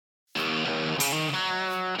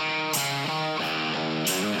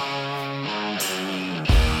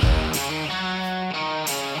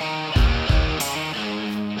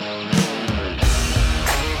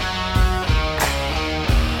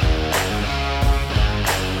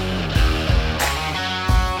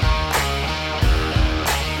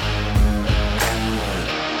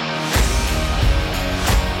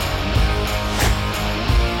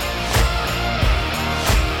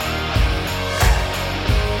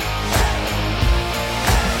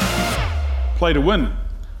Play to Win.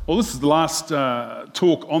 Well, this is the last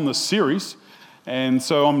talk on this series, and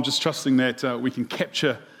so I'm just trusting that we can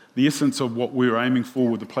capture the essence of what we're aiming for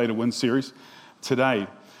with the Play to Win series today.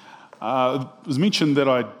 It was mentioned that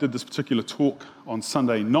I did this particular talk on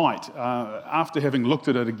Sunday night. After having looked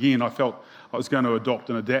at it again, I felt I was going to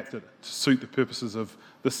adopt and adapt it to suit the purposes of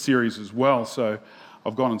this series as well. So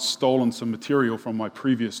I've gone and stolen some material from my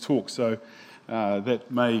previous talk, so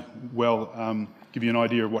that may well give you an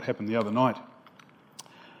idea of what happened the other night.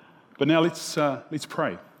 But now let's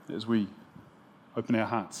pray as we open our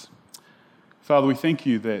hearts. Father, we thank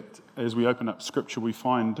you that as we open up Scripture, we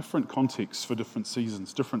find different contexts for different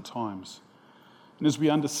seasons, different times. And as we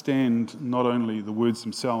understand not only the words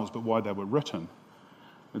themselves, but why they were written,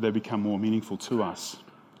 that they become more meaningful to us.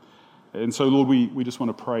 And so, Lord, we just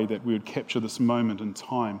want to pray that we would capture this moment in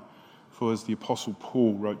time, for as the Apostle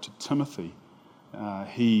Paul wrote to Timothy,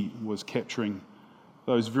 he was capturing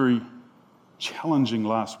those very challenging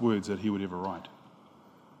last words that he would ever write.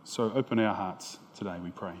 So open our hearts today,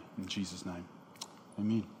 we pray, in Jesus' name.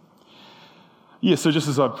 Amen. Yeah, so just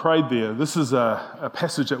as I prayed there, this is a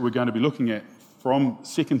passage that we're going to be looking at from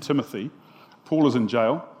 2 Timothy. Paul is in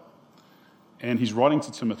jail, and he's writing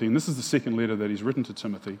to Timothy, and this is the second letter that he's written to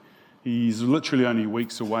Timothy. He's literally only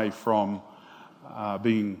weeks away from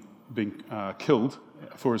being killed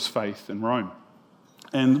for his faith in Rome.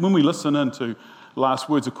 And when we listen into last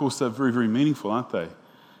words, of course, they're very, very meaningful, aren't they?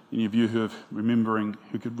 Any of you who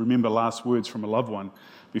could remember last words from a loved one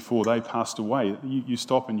before they passed away, you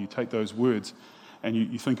stop and you take those words and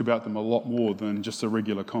you think about them a lot more than just a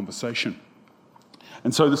regular conversation.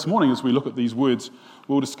 And so this morning, as we look at these words,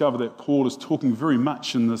 we'll discover that Paul is talking very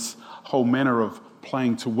much in this whole manner of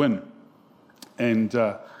playing to win. And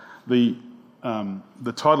the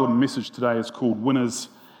title of the message today is called Winners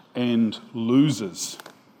and Losers.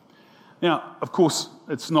 Now, of course,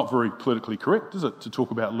 it's not very politically correct, is it, to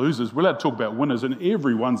talk about losers? We're allowed to talk about winners, and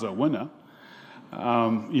everyone's a winner.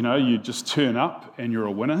 You just turn up and you're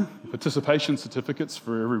a winner. Participation certificates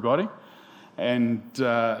for everybody. And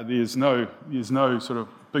there's no sort of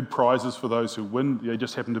big prizes for those who win. They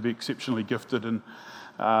just happen to be exceptionally gifted, and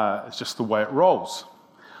it's just the way it rolls.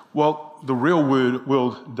 Well, the real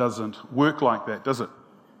world doesn't work like that, does it?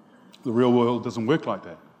 The real world doesn't work like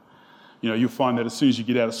that. You'll find that as soon as you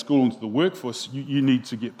get out of school into the workforce, you need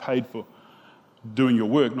to get paid for doing your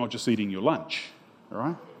work, not just eating your lunch, all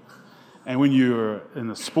right? And when you're in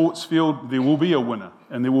the sports field, there will be a winner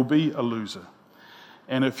and there will be a loser.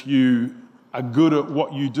 And if you are good at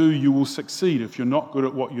what you do, you will succeed. If you're not good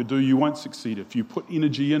at what you do, you won't succeed. If you put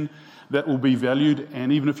energy in, that will be valued.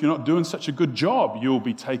 And even if you're not doing such a good job, you'll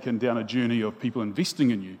be taken down a journey of people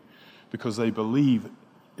investing in you because they believe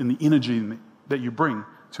in the energy that you bring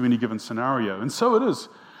to any given scenario. And so it is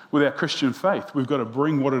with our Christian faith. We've got to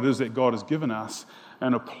bring what it is that God has given us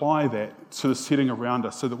and apply that to the setting around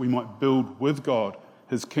us so that we might build with God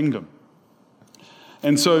his kingdom.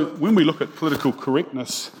 And so when we look at political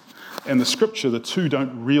correctness and the scripture, the two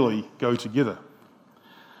don't really go together.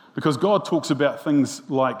 Because God talks about things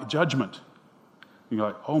like judgment. You're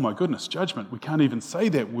like, oh my goodness, judgment. We can't even say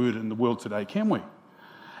that word in the world today, can we?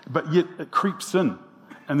 But yet it creeps in.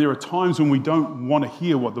 And there are times when we don't want to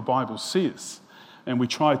hear what the Bible says. And we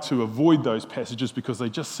try to avoid those passages because they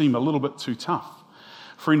just seem a little bit too tough.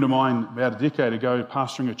 A friend of mine, about a decade ago,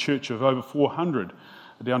 pastoring a church of over 400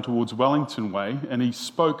 down towards Wellington Way, and he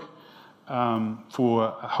spoke for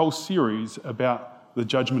a whole series about the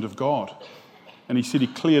judgment of God. And he said he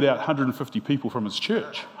cleared out 150 people from his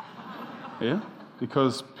church. Yeah?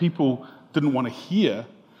 Because people didn't want to hear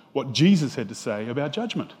what Jesus had to say about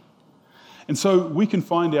judgment. And so we can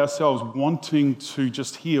find ourselves wanting to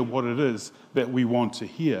just hear what it is that we want to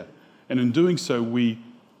hear. And in doing so,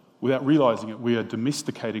 without realizing it, we are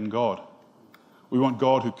domesticating God. We want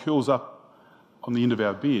God who curls up on the end of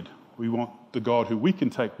our bed. We want the God who we can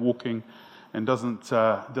take walking and doesn't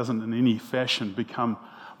in any fashion become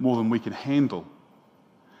more than we can handle.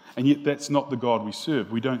 And yet that's not the God we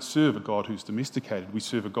serve. We don't serve a God who's domesticated. We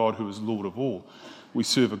serve a God who is Lord of all. We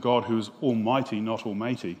serve a God who is almighty, not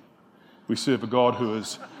almighty. We serve a God who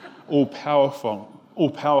is all-powerful,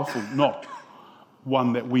 not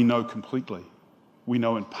one that we know completely. We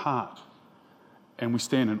know in part, and we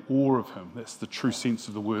stand in awe of him. That's the true sense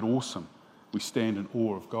of the word awesome. We stand in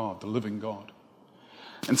awe of God, the living God.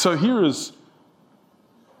 And so here is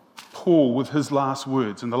Paul with his last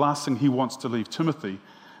words, and the last thing he wants to leave Timothy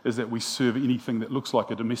is that we serve anything that looks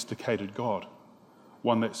like a domesticated God,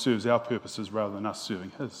 one that serves our purposes rather than us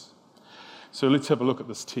serving his. So let's have a look at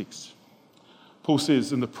this text. Paul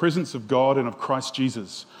says, in the presence of God and of Christ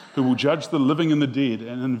Jesus, who will judge the living and the dead,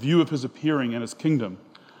 and in view of his appearing and his kingdom,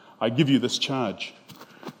 I give you this charge.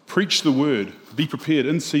 Preach the word, be prepared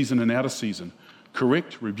in season and out of season.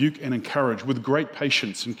 Correct, rebuke, and encourage with great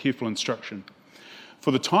patience and careful instruction.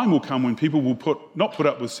 For the time will come when people will not put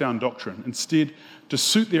up with sound doctrine. Instead, to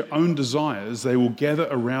suit their own desires, they will gather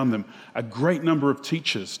around them a great number of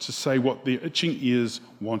teachers to say what their itching ears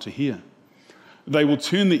want to hear. They will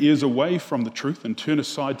turn their ears away from the truth and turn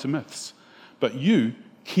aside to myths. But you,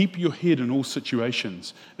 keep your head in all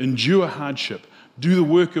situations, endure hardship, do the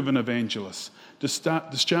work of an evangelist,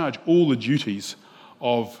 discharge all the duties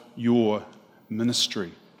of your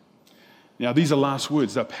ministry. Now, these are last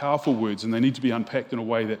words. They're powerful words, and they need to be unpacked in a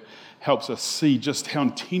way that helps us see just how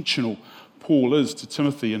intentional Paul is to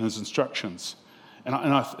Timothy in his instructions. And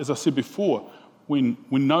as I said before, when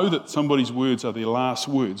we know that somebody's words are their last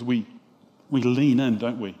words, we lean in,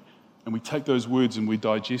 don't we? And we take those words and we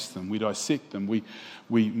digest them, we dissect them, we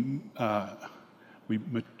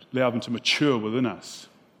allow them to mature within us.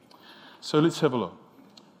 So let's have a look.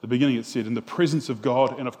 At the beginning it said, in the presence of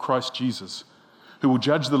God and of Christ Jesus, who will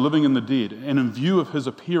judge the living and the dead, and in view of his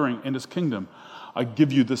appearing and his kingdom, I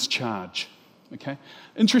give you this charge. Okay?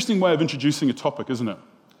 Interesting way of introducing a topic, isn't it?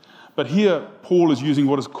 But here, Paul is using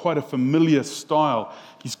what is quite a familiar style.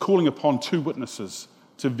 He's calling upon two witnesses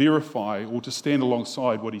to verify or to stand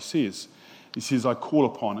alongside what he says. He says, I call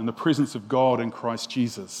upon in the presence of God and Christ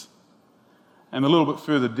Jesus. And a little bit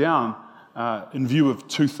further down, in view of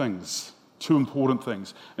two things, two important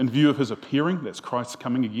things. In view of his appearing, that's Christ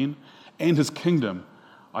coming again, and his kingdom,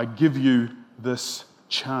 I give you this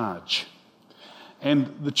charge.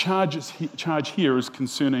 And the charge here is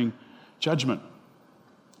concerning judgment,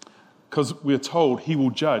 because we're told he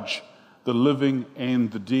will judge the living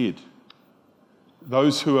and the dead.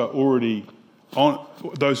 Those who are already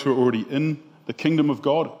in the kingdom of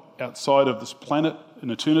God outside of this planet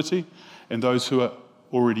in eternity, and those who are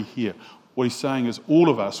already here. What he's saying is all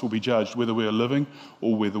of us will be judged, whether we are living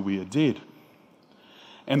or whether we are dead.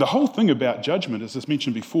 And the whole thing about judgment, as I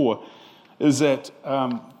mentioned before, is that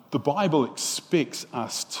the Bible expects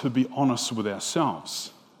us to be honest with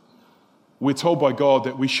ourselves. We're told by God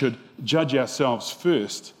that we should judge ourselves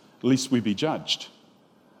first, lest we be judged.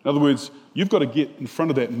 In other words, you've got to get in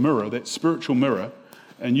front of that mirror, that spiritual mirror,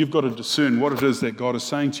 and you've got to discern what it is that God is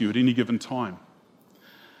saying to you at any given time.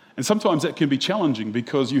 And sometimes that can be challenging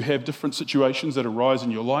because you have different situations that arise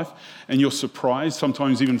in your life and you're surprised,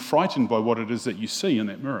 sometimes even frightened by what it is that you see in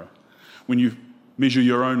that mirror when you measure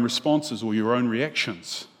your own responses or your own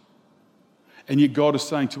reactions. And yet God is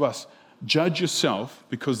saying to us, judge yourself,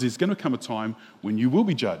 because there's going to come a time when you will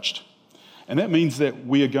be judged. And that means that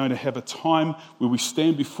we are going to have a time where we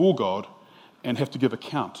stand before God and have to give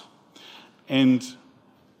account. And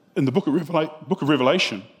in the book of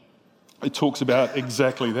Revelation, it talks about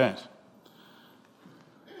exactly that.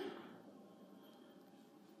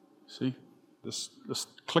 See, this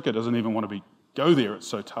clicker doesn't even want to go there, it's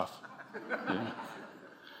so tough. Yeah.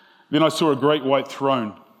 Then I saw a great white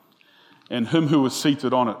throne, and him who was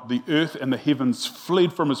seated on it. The earth and the heavens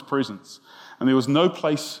fled from his presence, and there was no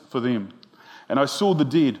place for them. And I saw the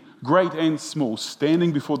dead, great and small,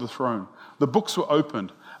 standing before the throne. The books were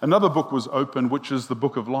opened. Another book was opened, which is the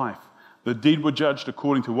book of life. The dead were judged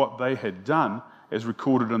according to what they had done, as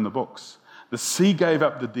recorded in the books. The sea gave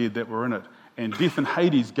up the dead that were in it, and death and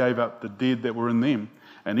Hades gave up the dead that were in them,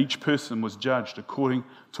 and each person was judged according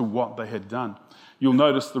to what they had done. You'll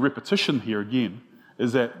notice the repetition here again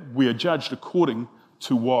is that we are judged according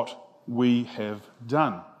to what we have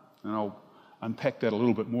done. And I'll unpack that a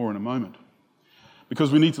little bit more in a moment.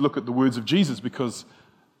 Because we need to look at the words of Jesus, because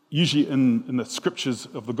usually in the scriptures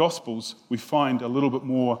of the Gospels, we find a little bit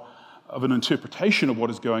more of an interpretation of what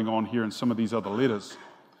is going on here in some of these other letters.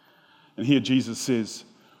 And here Jesus says,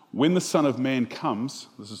 when the Son of Man comes,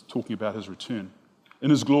 this is talking about his return, in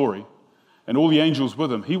his glory, and all the angels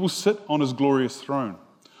with him, he will sit on his glorious throne.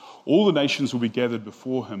 All the nations will be gathered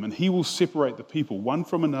before him, and he will separate the people one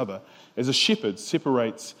from another, as a shepherd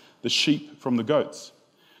separates the sheep from the goats.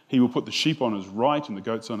 He will put the sheep on his right and the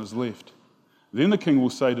goats on his left. Then the king will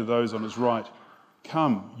say to those on his right,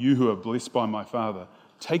 come, you who are blessed by my Father,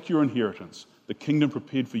 take your inheritance, the kingdom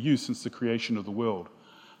prepared for you since the creation of the world.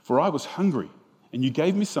 For I was hungry, and you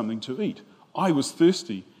gave me something to eat. I was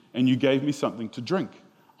thirsty, and you gave me something to drink.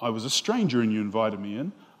 I was a stranger, and you invited me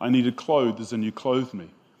in. I needed clothes, and you clothed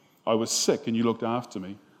me. I was sick, and you looked after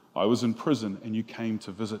me. I was in prison, and you came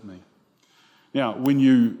to visit me. Now, when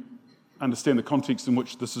you understand the context in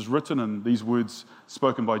which this is written and these words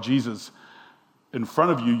spoken by Jesus in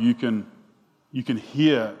front of you, you can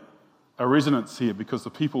hear a resonance here, because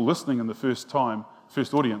the people listening in the first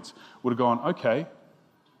audience would have gone, okay,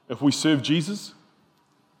 if we serve Jesus,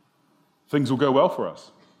 things will go well for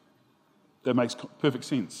us. That makes perfect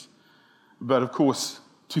sense. But of course,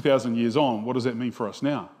 2,000 years on, what does that mean for us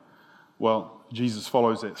now? Well, Jesus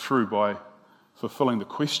follows that through by fulfilling the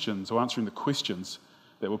questions or answering the questions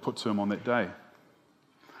that were put to him on that day.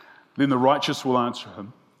 Then the righteous will answer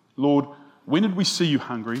him, Lord, when did we see you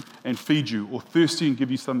hungry and feed you, or thirsty and give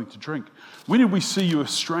you something to drink? When did we see you a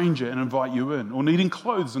stranger and invite you in, or needing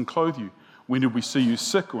clothes and clothe you? When did we see you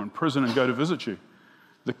sick or in prison and go to visit you?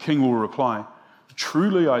 The king will reply,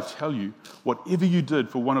 truly I tell you, whatever you did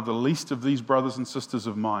for one of the least of these brothers and sisters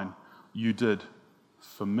of mine, you did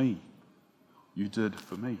for me. You did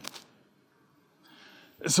for me.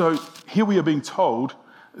 So here we are being told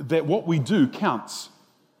that what we do counts.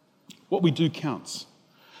 What we do counts.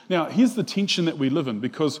 Now, here's the tension that we live in,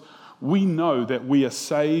 because we know that we are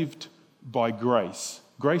saved by grace.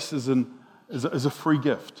 Grace is a free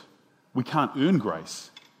gift. We can't earn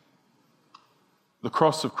grace. The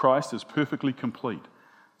cross of Christ is perfectly complete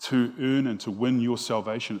to earn and to win your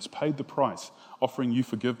salvation. It's paid the price, offering you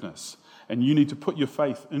forgiveness. And you need to put your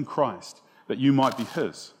faith in Christ that you might be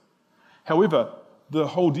his. However, the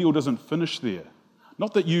whole deal doesn't finish there.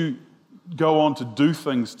 Not that you go on to do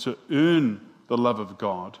things to earn the love of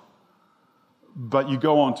God, but you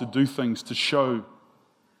go on to do things to show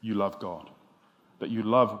you love God, that you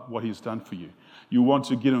love what he has done for you. You want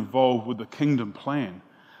to get involved with the kingdom plan,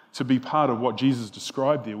 to be part of what Jesus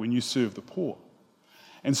described there when you serve the poor.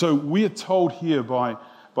 And so we are told here by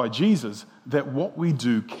Jesus that what we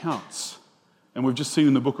do counts. And we've just seen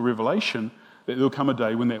in the book of Revelation that there'll come a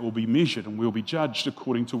day when that will be measured and we'll be judged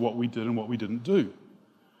according to what we did and what we didn't do.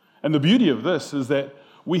 And the beauty of this is that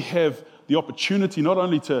we have the opportunity not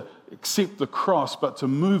only to accept the cross, but to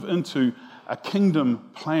move into a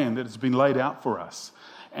kingdom plan that has been laid out for us,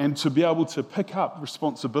 and to be able to pick up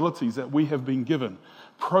responsibilities that we have been given,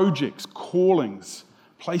 projects, callings,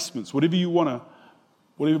 placements, whatever you want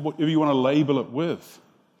to label it with.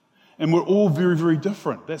 And we're all very, very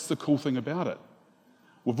different. That's the cool thing about it.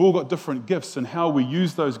 We've all got different gifts, and how we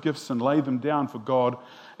use those gifts and lay them down for God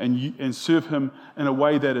and serve him in a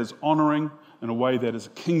way that is honoring, in a way that is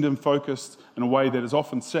kingdom-focused, in a way that is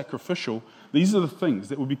often sacrificial. These are the things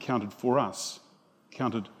that will be counted for us,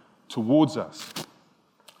 counted towards us.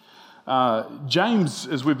 James,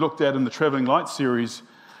 as we've looked at in the Travelling Light series,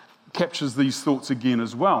 captures these thoughts again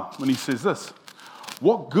as well when he says this: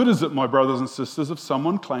 what good is it, my brothers and sisters, if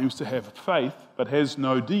someone claims to have faith but has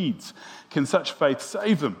no deeds? Can such faith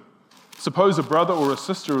save them? Suppose a brother or a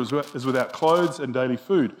sister is without clothes and daily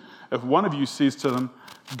food. If one of you says to them,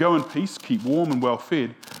 go in peace, keep warm and well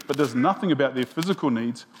fed, but does nothing about their physical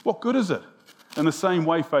needs, what good is it? In the same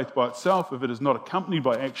way, faith by itself, if it is not accompanied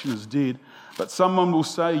by action, is dead. But someone will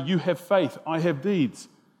say, you have faith, I have deeds.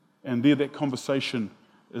 And there that conversation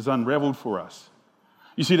is unraveled for us.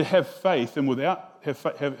 You see, to have faith and without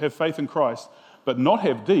have faith in Christ, but not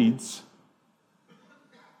have deeds,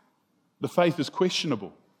 the faith is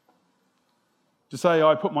questionable. To say,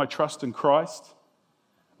 I put my trust in Christ,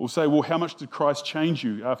 or say, well, how much did Christ change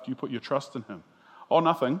you after you put your trust in him? Oh,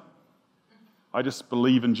 nothing. I just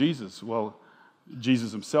believe in Jesus. Well,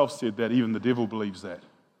 Jesus himself said that even the devil believes that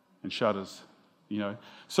and shudders,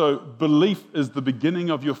 So belief is the beginning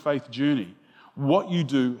of your faith journey. What you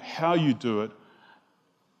do, how you do it,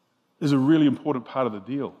 is a really important part of the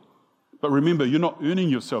deal. But remember, you're not earning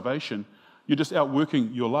your salvation. You're just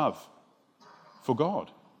outworking your love for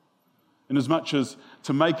God. In as much as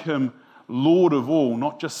to make him Lord of all,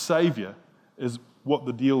 not just Savior, is what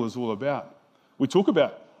the deal is all about. We talk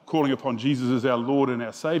about calling upon Jesus as our Lord and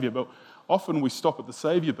our Savior, but often we stop at the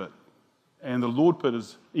Savior bit, and the Lord bit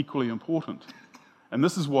is equally important. And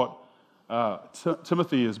this is what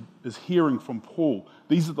Timothy is hearing from Paul.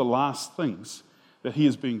 These are the last things that he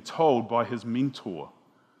is being told by his mentor.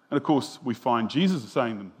 And of course, we find Jesus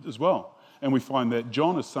saying them as well, and we find that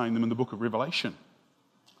John is saying them in the book of Revelation.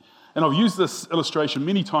 And I've used this illustration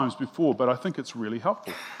many times before, but I think it's really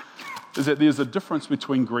helpful, is that there's a difference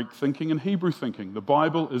between Greek thinking and Hebrew thinking. The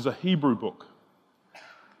Bible is a Hebrew book.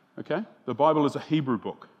 Okay? The Bible is a Hebrew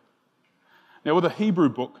book. Now, with a Hebrew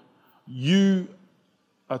book, you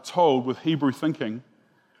are told with Hebrew thinking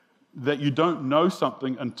that you don't know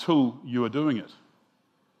something until you are doing it.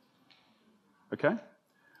 Okay?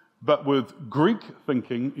 But with Greek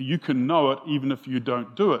thinking, you can know it even if you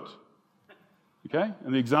don't do it. Okay?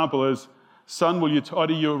 And the example is, son, will you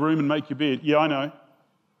tidy your room and make your bed? Yeah, I know.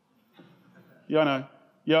 Yeah, I know.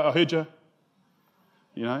 Yeah, I heard you.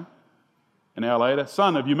 An hour later,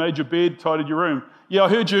 son, have you made your bed, tidied your room? Yeah, I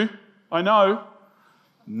heard you. I know.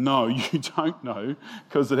 No, you don't know,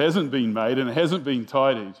 because it hasn't been made and it hasn't been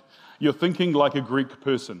tidied. You're thinking like a Greek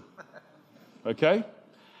person. Okay?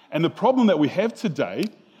 And the problem that we have today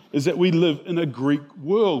is that we live in a Greek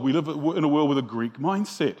world. We live in a world with a Greek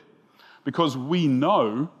mindset because we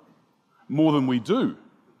know more than we do.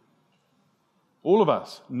 All of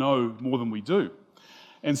us know more than we do.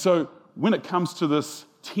 And so when it comes to this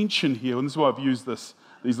tension here, and this is why I've used these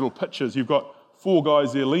little pictures, you've got 4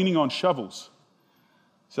 guys there leaning on shovels.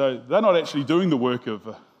 So they're not actually doing the work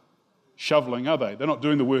of shoveling, are they? They're not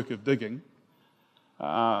doing the work of digging,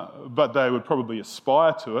 but they would probably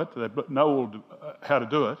aspire to it. They know how to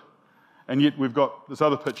do it. And yet we've got this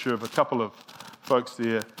other picture of a couple of folks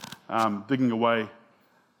there digging away,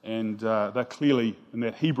 and they're clearly in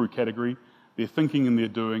that Hebrew category. Their thinking and their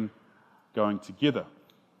doing going together.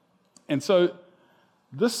 And so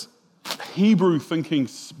this Hebrew thinking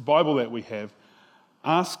Bible that we have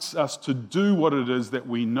asks us to do what it is that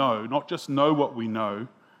we know, not just know what we know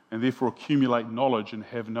and therefore accumulate knowledge and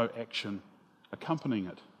have no action accompanying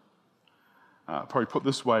it. Probably put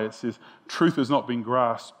this way, it says, truth has not been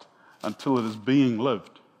grasped until it is being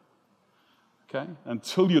lived. Okay?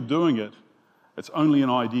 Until you're doing it, it's only an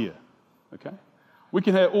idea. Okay? We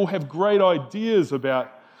can all have great ideas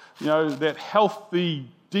about, that healthy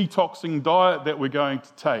detoxing diet that we're going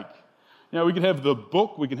to take. We can have the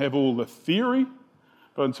book, we can have all the theory,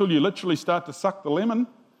 but until you literally start to suck the lemon,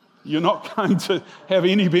 you're not going to have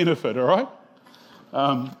any benefit, all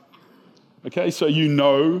right? Okay, so you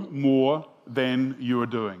know more than you are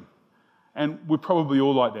doing. And we're probably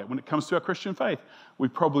all like that. When it comes to our Christian faith, we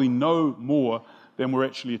probably know more than we're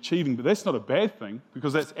actually achieving, but that's not a bad thing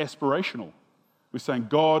because that's aspirational. We're saying,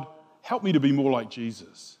 God, help me to be more like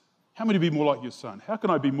Jesus. Help me to be more like your son. How can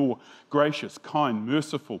I be more gracious, kind,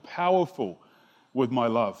 merciful, powerful with my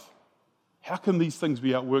love? How can these things be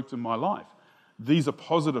outworked in my life? These are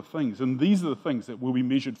positive things, and these are the things that will be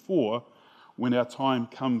measured for when our time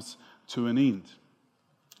comes to an end.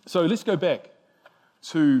 So let's go back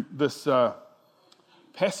to this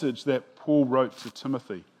passage that Paul wrote to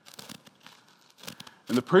Timothy.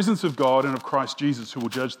 In the presence of God and of Christ Jesus, who will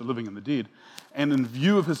judge the living and the dead, and in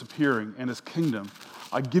view of his appearing and his kingdom,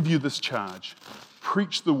 I give you this charge.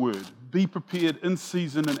 Preach the word. Be prepared in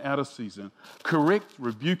season and out of season. Correct,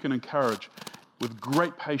 rebuke, and encourage with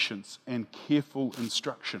great patience and careful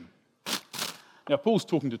instruction. Now, Paul's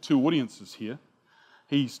talking to 2 audiences here.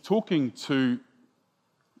 He's talking for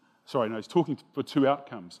 2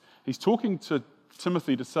 outcomes. He's talking to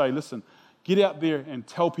Timothy to say, listen, get out there and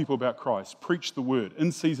tell people about Christ. Preach the word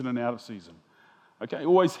in season and out of season. Okay,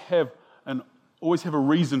 always have a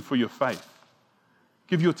reason for your faith.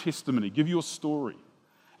 Give your testimony, give your story.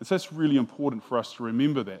 And so that's really important for us to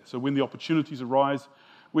remember that. So when the opportunities arise,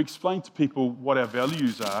 we explain to people what our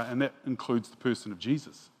values are, and that includes the person of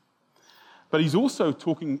Jesus. But he's also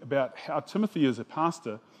talking about how Timothy, as a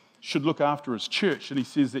pastor, should look after his church. And he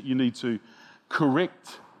says that you need to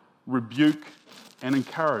correct, rebuke, and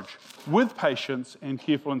encourage with patience and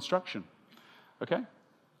careful instruction. Okay?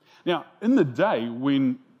 Now, in the day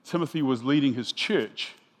when Timothy was leading his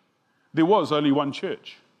church, there was only one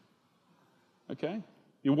church. Okay?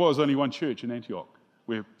 There was only one church in Antioch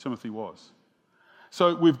where Timothy was.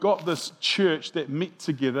 So we've got this church that met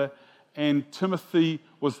together, and Timothy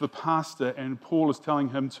was the pastor, and Paul is telling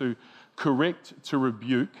him to correct, to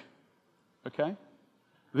rebuke. Okay?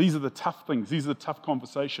 These are the tough things. These are the tough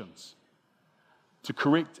conversations. To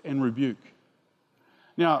correct and rebuke.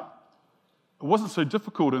 Now, it wasn't so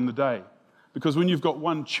difficult in the day, because when you've got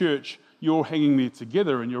one church, you're all hanging there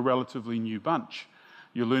together and you're a relatively new bunch.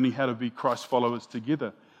 You're learning how to be Christ followers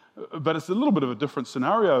together. But it's a little bit of a different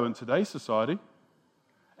scenario in today's society.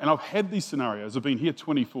 And I've had these scenarios. I've been here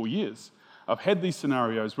 24 years. I've had these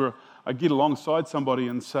scenarios where I get alongside somebody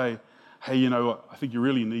and say, hey, I think you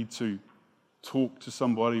really need to talk to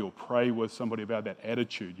somebody or pray with somebody about that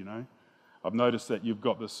attitude, I've noticed that you've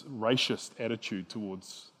got this racist attitude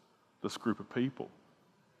towards this group of people.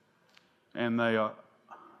 And they are,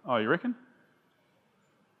 oh, you reckon?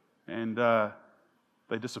 And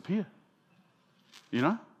they disappear.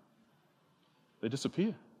 They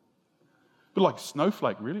disappear. But like a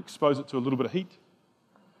snowflake, really. Expose it to a little bit of heat,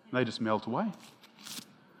 and they just melt away.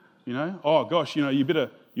 Oh gosh, you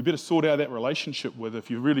better sort out that relationship with, if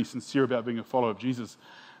you're really sincere about being a follower of Jesus.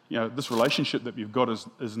 This relationship that you've got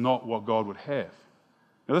is not what God would have.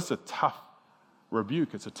 Now, that's a tough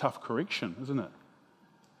rebuke. It's a tough correction, isn't it?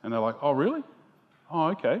 And they're like, oh, really? Oh,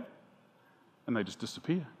 okay. And they just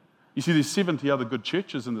disappear. You see, there's 70 other good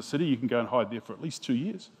churches in the city. You can go and hide there for at least 2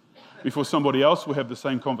 years before somebody else will have the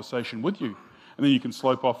same conversation with you. And then you can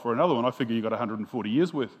slope off for another one. I figure you've got 140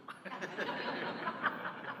 years worth.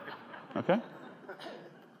 Okay?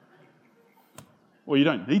 Well, you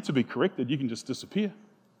don't need to be corrected. You can just disappear.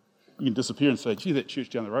 You can disappear and say, gee, that church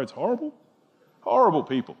down the road's horrible. Horrible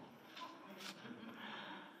people.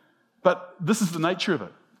 But this is the nature of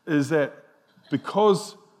it, is that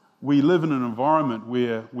because we live in an environment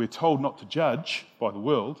where we're told not to judge by the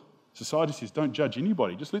world, society says don't judge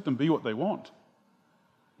anybody, just let them be what they want.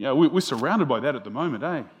 We're surrounded by that at the moment,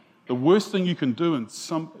 eh? The worst thing you can do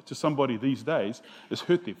to somebody these days is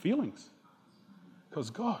hurt their feelings. Because,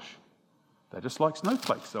 gosh, they're just like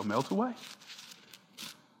snowflakes, they'll melt away.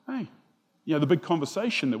 Hey, the big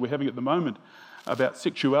conversation that we're having at the moment about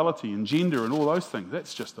sexuality and gender and all those things,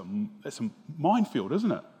 that's a minefield,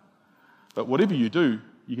 isn't it? But whatever you do,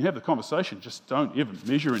 you can have the conversation, just don't ever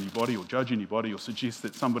measure anybody or judge anybody or suggest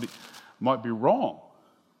that somebody might be wrong.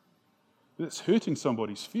 That's hurting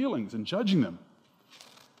somebody's feelings and judging them.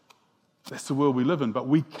 That's the world we live in, but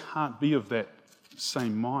we can't be of that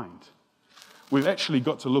same mind. We've actually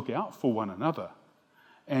got to look out for one another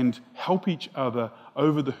and help each other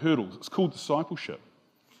over the hurdles. It's called discipleship.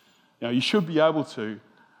 You should be able to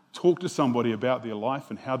talk to somebody about their life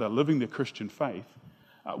and how they're living their Christian faith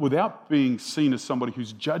without being seen as somebody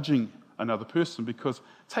who's judging another person, because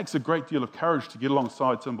it takes a great deal of courage to get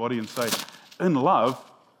alongside somebody and say, in love,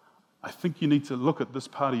 I think you need to look at this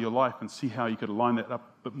part of your life and see how you could align that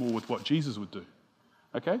up a bit more with what Jesus would do.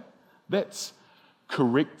 Okay? That's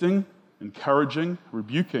correcting, encouraging,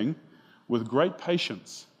 rebuking with great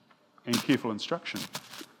patience and careful instruction.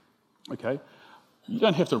 Okay? You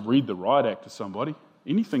don't have to read the riot act to somebody.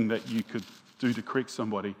 Anything that you could do to correct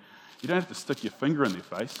somebody, you don't have to stick your finger in their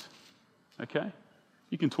face. Okay?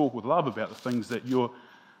 You can talk with love about the things that you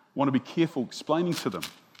want to be careful explaining to them.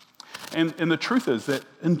 And the truth is that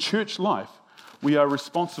in church life, we are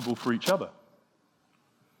responsible for each other.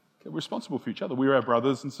 Okay, we're responsible for each other. We're our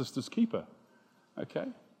brothers and sisters' keeper. Okay?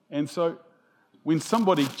 And so when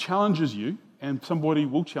somebody challenges you, and somebody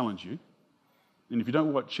will challenge you, and if you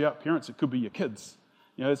don't watch out, parents, it could be your kids.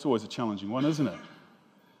 It's always a challenging one, isn't it?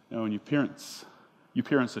 When your parents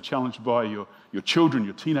are challenged by your children,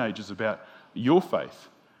 your teenagers about your faith.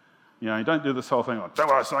 You don't do this whole thing like, do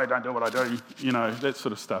what I say, don't do what I do, that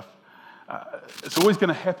sort of stuff. It's always going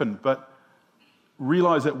to happen, but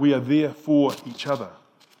realize that we are there for each other.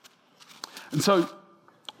 And so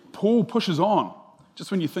Paul pushes on. Just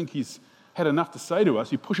when you think he's had enough to say to us,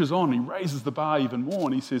 he pushes on, he raises the bar even more,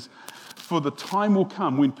 and he says, for the time will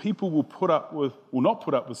come when people will not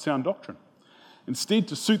put up with sound doctrine. Instead,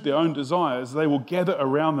 to suit their own desires, they will gather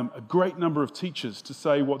around them a great number of teachers to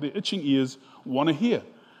say what their itching ears want to hear.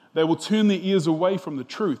 They will turn their ears away from the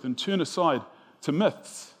truth and turn aside to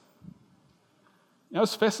myths.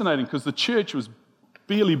 It's fascinating because the church was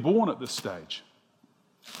barely born at this stage.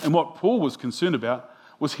 And what Paul was concerned about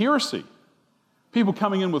was heresy. People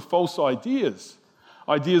coming in with false ideas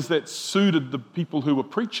that suited the people who were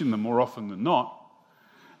preaching them more often than not.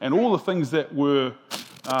 And all the things that were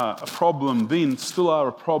a problem then still are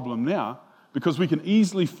a problem now, because we can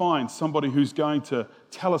easily find somebody who's going to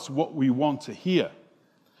tell us what we want to hear.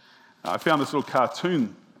 I found this little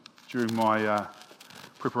cartoon during my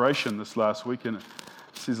preparation this last week, and it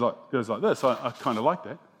goes like this. I kind of like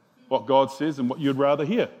that. What God says and what you'd rather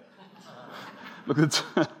hear. Look at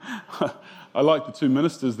I like the two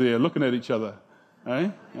ministers there looking at each other. Eh?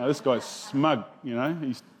 This guy's smug,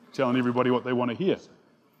 he's telling everybody what they want to hear.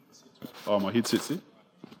 Oh, my headset's there.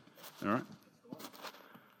 All right.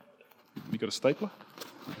 You got a stapler?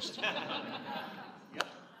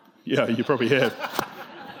 Yeah, you probably have.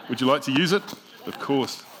 Would you like to use it? Of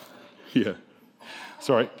course. Yeah.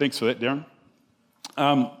 Sorry, thanks for that, Darren.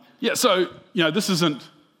 This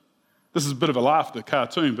is a bit of a laugh, the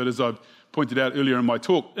cartoon, but as I've pointed out earlier in my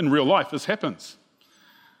talk, in real life this happens.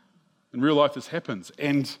 In real life this happens.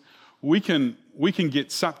 And we can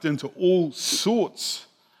get sucked into all sorts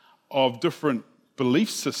of different belief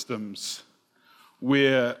systems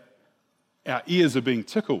where our ears are being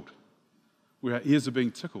tickled.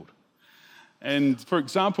 And for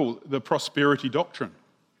example, the prosperity doctrine.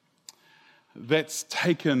 That's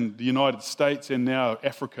taken the United States and now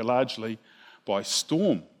Africa largely by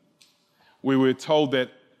storm, where we're told that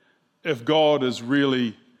if God is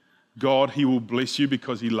really God, he will bless you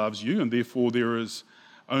because he loves you, and therefore there is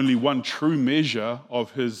only one true measure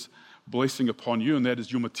of his blessing upon you, and that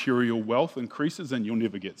is your material wealth increases and you'll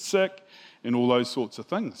never get sick and all those sorts of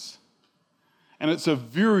things. And it's a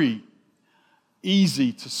very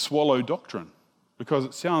easy to swallow doctrine because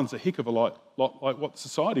it sounds a heck of a lot like what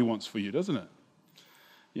society wants for you, doesn't it?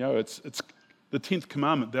 It's the 10th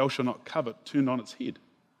commandment, thou shalt not covet, turned on its head.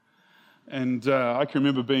 And I can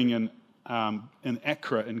remember being in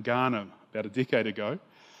Accra in Ghana about a decade ago,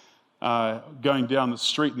 going down the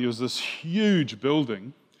street, and there was this huge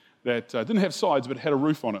building that didn't have sides but had a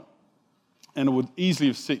roof on it. And it would easily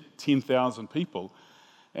have seated 10,000 people.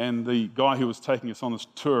 And the guy who was taking us on this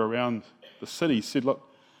tour around the city said, look,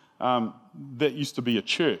 that used to be a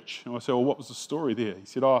church. And I said, well, what was the story there? He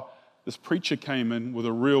said, this preacher came in with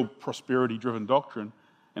a real prosperity-driven doctrine,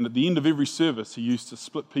 and at the end of every service, he used to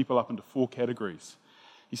split people up into 4 categories.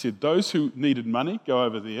 He said, those who needed money, go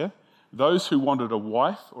over there. Those who wanted a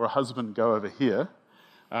wife or a husband, go over here.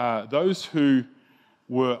 Those who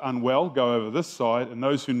were unwell, go over this side. And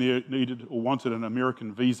those who needed or wanted an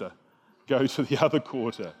American visa, go to the other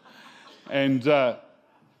quarter. And I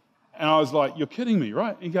was like, you're kidding me,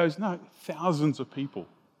 right? He goes, no, thousands of people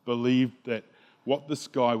believed that what this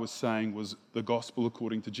guy was saying was the gospel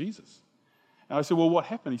according to Jesus. And I said, well, what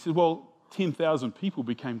happened? He said, well, 10,000 people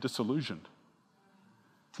became disillusioned.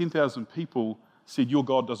 10,000 people said, your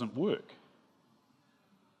God doesn't work.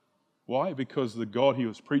 Why? Because the God he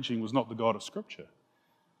was preaching was not the God of Scripture.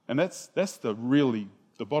 And that's the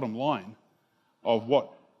bottom line of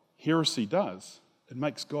what heresy does. It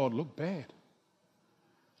makes God look bad.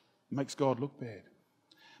 It makes God look bad.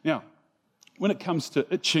 Now, when it comes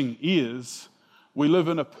to itching ears, we live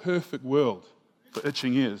in a perfect world for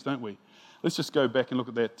itching ears, don't we? Let's just go back and look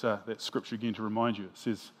at that scripture again to remind you. It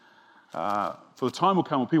says, for the time will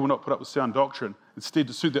come when people will not put up with sound doctrine. Instead,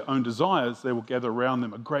 to suit their own desires, they will gather around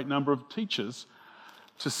them a great number of teachers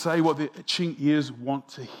to say what their itching ears want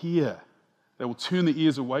to hear. They will turn their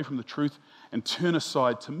ears away from the truth and turn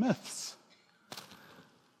aside to myths.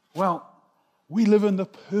 Well, we live in the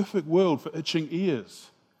perfect world for itching ears.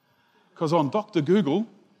 Because on Dr. Google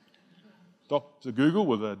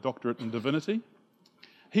with a doctorate in divinity,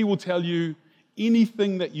 he will tell you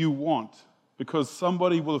anything that you want because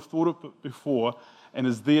somebody will have thought of it before and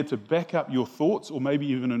is there to back up your thoughts or maybe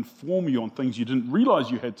even inform you on things you didn't realize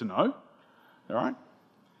you had to know. All right?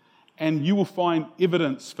 And you will find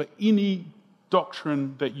evidence for any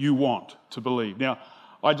doctrine that you want to believe. Now,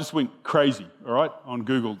 I just went crazy, all right, on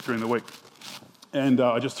Google during the week. And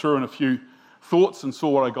I just threw in a few thoughts and saw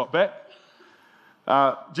what I got back.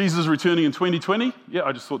 Jesus is returning in 2020. Yeah,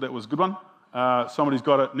 I just thought that was a good one. Somebody's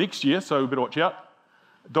got it next year, so we better watch out.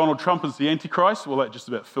 Donald Trump is the Antichrist. Well, that just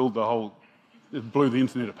about it blew the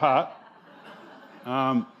internet apart.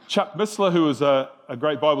 Chuck Missler, who was a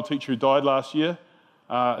great Bible teacher who died last year,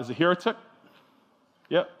 is a heretic.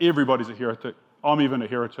 Yeah, everybody's a heretic. I'm even a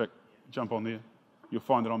heretic. Jump on there. You'll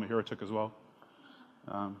find that I'm a heretic as well.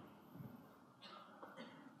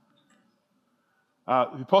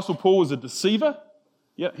 The Apostle Paul was a deceiver.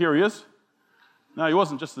 Yeah, here he is. No, he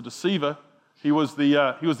wasn't just a deceiver. He was the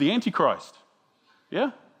Antichrist.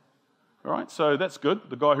 Yeah? All right, so that's good.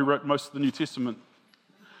 The guy who wrote most of the New Testament.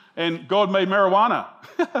 And God made marijuana.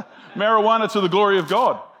 Marijuana to the glory of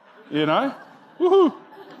God. You know? Woohoo!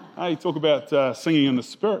 Hey, talk about singing in the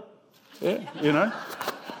Spirit. Yeah, you know?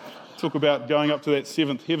 Talk about going up to that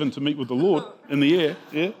 7th heaven to meet with the Lord in the air.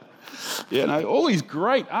 Yeah? Yeah, no, all these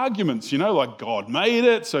great arguments, you know, like God made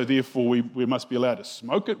it, so therefore we must be allowed to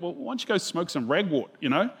smoke it. Well, why don't you go smoke some ragwort, you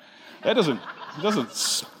know? That doesn't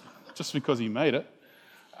just because he made it.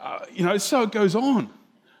 You know, so it goes on.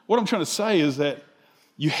 What I'm trying to say is that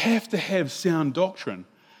you have to have sound doctrine.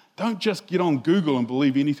 Don't just get on Google and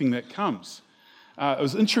believe anything that comes. It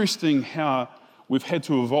was interesting how we've had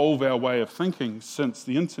to evolve our way of thinking since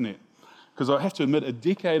the internet. Because I have to admit, a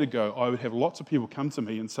decade ago, I would have lots of people come to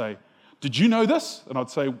me and say, did you know this? And I'd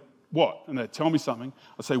say, what? And they'd tell me something.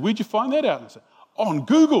 I'd say, where'd you find that out? And they'd say, on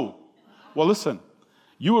Google. Well, listen,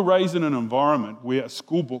 you were raised in an environment where a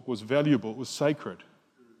school book was valuable, it was sacred,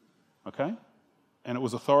 okay? And it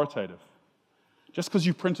was authoritative. Just because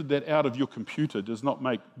you printed that out of your computer does not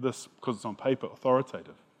make this, because it's on paper,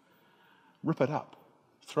 authoritative. Rip it up.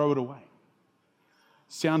 Throw it away.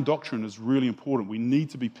 Sound doctrine is really important. We need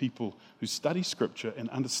to be people who study Scripture and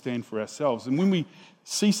understand for ourselves. And when we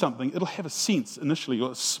see something, it'll have a sense initially,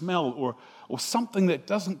 or a smell, or something that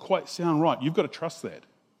doesn't quite sound right. You've got to trust that.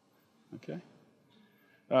 Okay?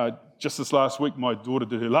 Just this last week, my daughter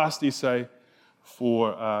did her last essay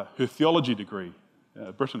for her theology degree,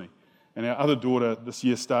 Brittany. And our other daughter this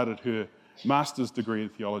year started her master's degree in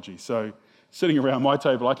theology. So sitting around my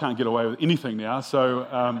table, I can't get away with anything now. So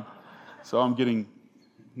I'm getting...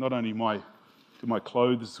 Not only do my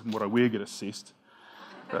clothes and what I wear get assessed,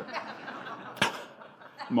 but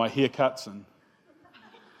my haircuts, and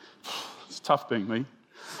it's tough being me.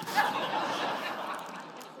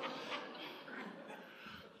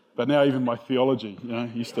 But now even my theology, you know,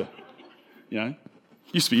 used to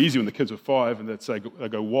be easy when the kids were 5 and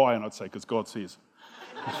they'd go, why? And I'd say, because God says.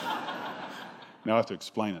 Now I have to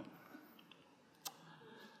explain it.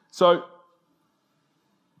 So,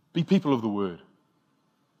 be people of the Word.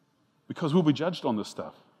 Because we'll be judged on this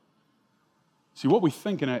stuff. See, what we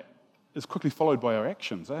think in is quickly followed by our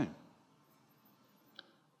actions, eh?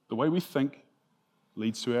 The way we think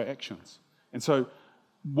leads to our actions. And so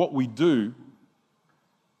what we do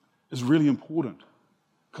is really important,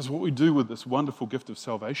 because what we do with this wonderful gift of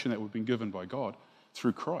salvation that we've been given by God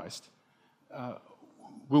through Christ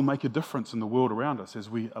will make a difference in the world around us as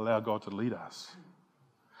we allow God to lead us.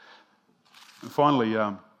 And finally,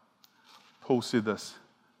 Paul said this,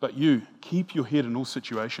 "But you, keep your head in all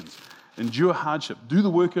situations, endure hardship, do the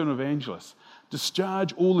work of an evangelist,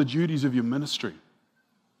 discharge all the duties of your ministry."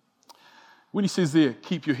 When he says there,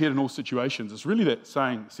 keep your head in all situations, it's really that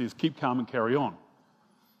saying that says, keep calm and carry on.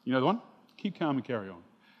 You know the one? Keep calm and carry on.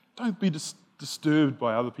 Don't be disturbed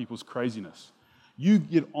by other people's craziness. You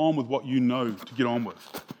get on with what you know to get on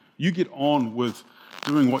with. You get on with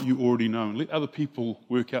doing what you already know and let other people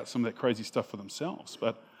work out some of that crazy stuff for themselves.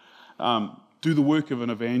 But do the work of an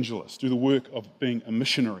evangelist. Do the work of being a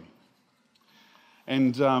missionary.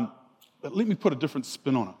 And but let me put a different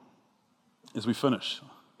spin on it as we finish.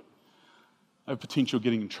 I have potential of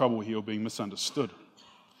getting in trouble here or being misunderstood.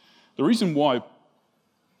 The reason why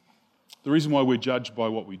we're judged by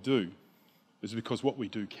what we do is because what we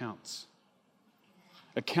do counts.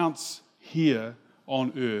 It counts here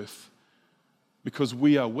on earth because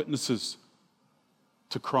we are witnesses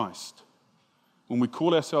to Christ. When we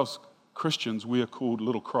call ourselves Christians, we are called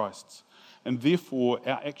little Christs. And therefore,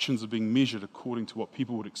 our actions are being measured according to what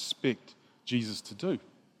people would expect Jesus to do.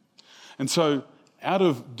 And so, out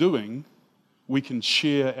of doing, we can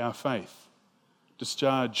share our faith,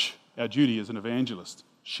 discharge our duty as an evangelist,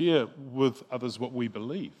 share with others what we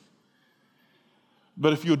believe.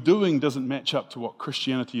 But if your doing doesn't match up to what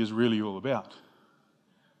Christianity is really all about,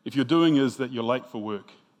 if your doing is that you're late for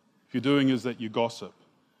work, if your doing is that you gossip,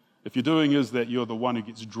 if your doing is that you're the one who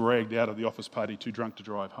gets dragged out of the office party too drunk to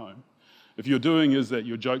drive home, if your doing is that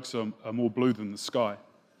your jokes are more blue than the sky,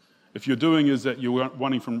 if your doing is that you're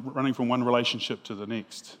running from one relationship to the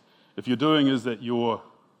next, if your doing is that you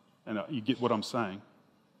get what I'm saying,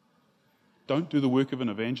 don't do the work of an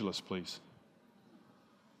evangelist, please.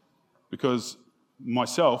 Because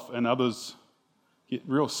myself and others get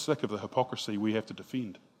real sick of the hypocrisy we have to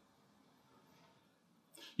defend.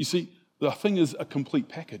 You see, the thing is a complete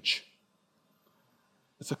package.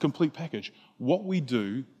 It's a complete package. What we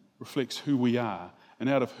do reflects who we are, and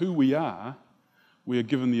out of who we are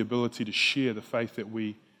given the ability to share the faith that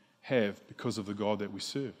we have because of the God that we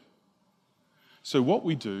serve. So what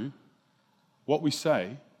we do, what we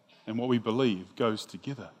say, and what we believe goes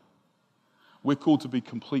together. We're called to be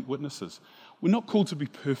complete witnesses. We're not called to be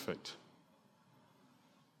perfect.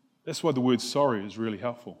 That's why the word sorry is really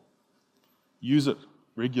helpful. Use it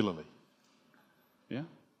regularly. Yeah?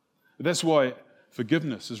 That's why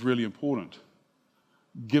forgiveness is really important.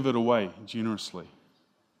 Give it away generously.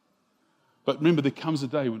 But remember, there comes a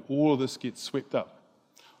day when all of this gets swept up.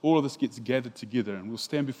 All of this gets gathered together, and we'll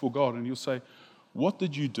stand before God and He'll say, "What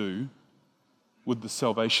did you do with the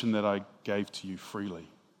salvation that I gave to you freely?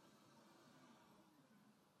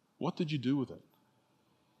 What did you do with it?"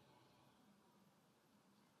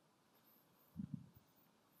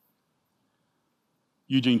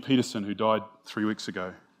 Eugene Peterson, who died 3 weeks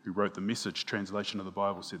ago, who wrote the Message translation of the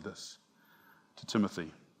Bible, said this to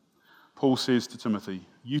Timothy. Paul says to Timothy,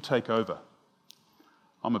 "You take over.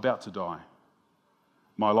 I'm about to die.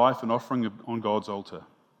 My life an offering on God's altar.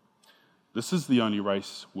 This is the only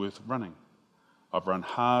race worth running. I've run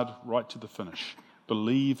hard right to the finish,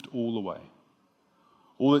 believed all the way.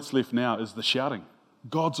 All that's left now is the shouting,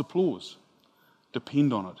 God's applause.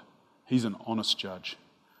 Depend on it. He's an honest judge.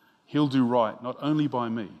 He'll do right, not only by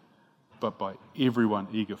me, but by everyone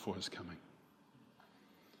eager for His coming."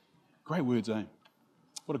 Great words, eh?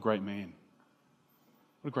 What a great man.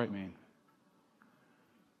 What a great man.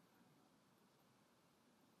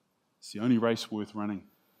 It's the only race worth running.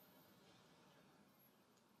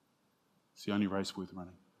 It's the only race worth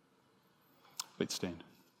running. Let's stand.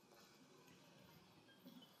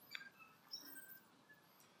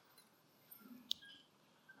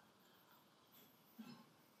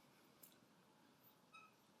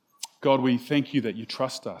 God, we thank You that You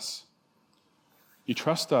trust us. You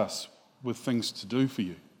trust us with things to do for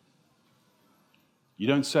You. You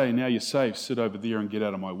don't say, "Now you're saved, sit over there and get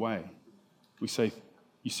out of my way." You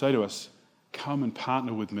say to us, "Come and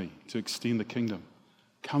partner with me to extend the kingdom.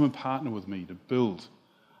 Come and partner with me to build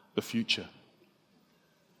the future.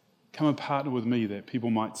 Come and partner with me that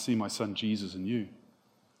people might see my son Jesus in you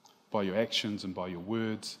by your actions and by your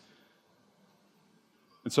words."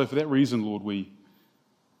 And so for that reason, Lord,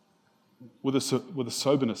 with a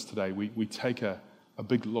soberness today, we take a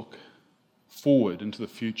big look forward into the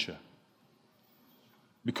future.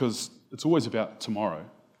 Because it's always about tomorrow.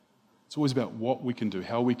 It's always about what we can do,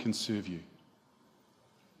 how we can serve you.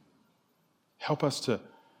 Help us to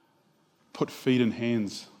put feet and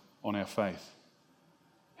hands on our faith.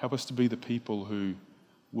 Help us to be the people who,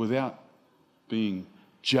 without being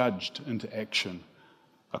judged into action,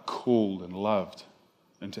 are called and loved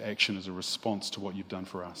into action as a response to what you've done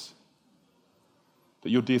for us. That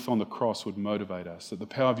your death on the cross would motivate us, that the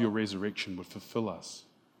power of your resurrection would fulfill us,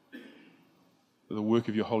 that the work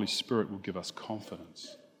of your Holy Spirit will give us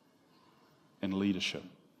confidence and leadership.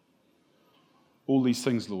 All these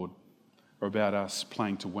things, Lord, are about us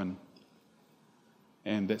playing to win.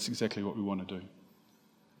 And that's exactly what we want to do.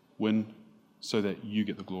 Win so that you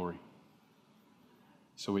get the glory.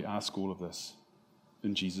 So we ask all of this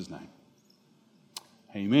in Jesus' name.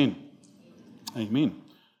 Amen. Amen.